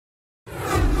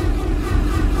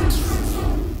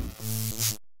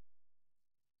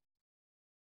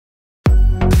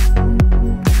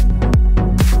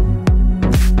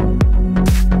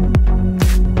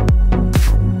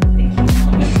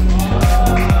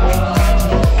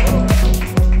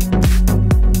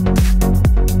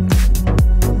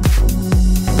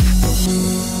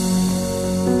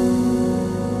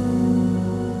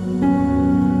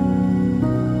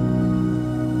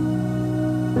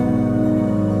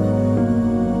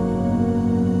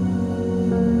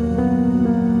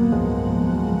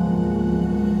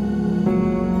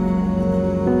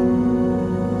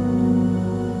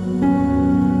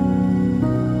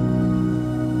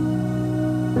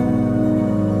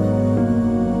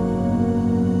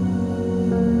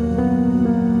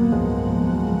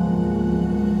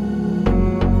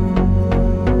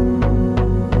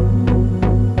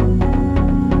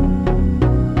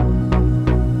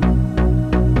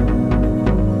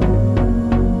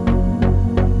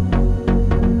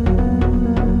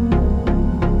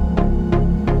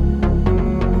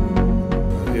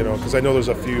because I know there's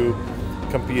a few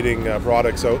competing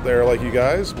products out there like you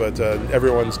guys, but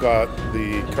everyone's got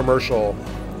the commercial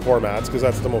formats because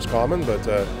that's the most common. But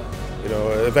you know,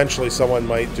 eventually someone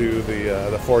might do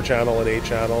the 4-channel and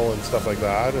 8-channel and stuff like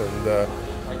that,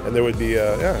 and there would be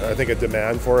yeah, I think a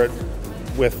demand for it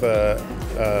with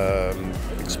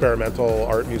experimental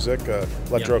art music,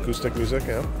 electroacoustic music.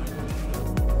 Yeah.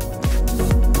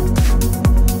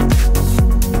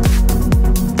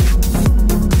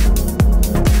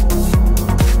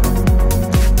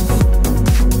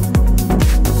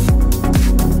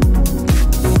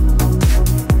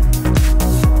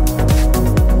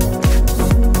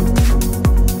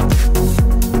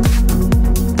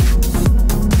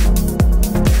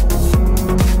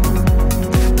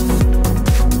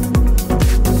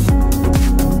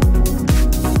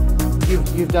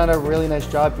 You've done a really nice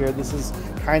job here. This is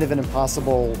kind of an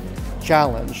impossible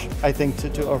challenge, I think,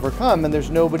 to overcome, and there's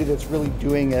nobody that's really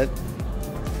doing it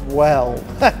well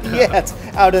yet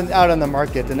out on the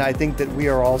market. And I think that we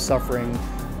are all suffering,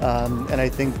 and I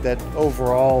think that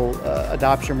overall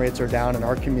adoption rates are down in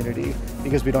our community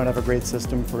because we don't have a great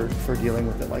system for dealing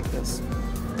with it like this.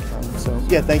 So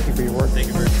yeah, thank you for your work. Thank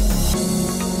you very much.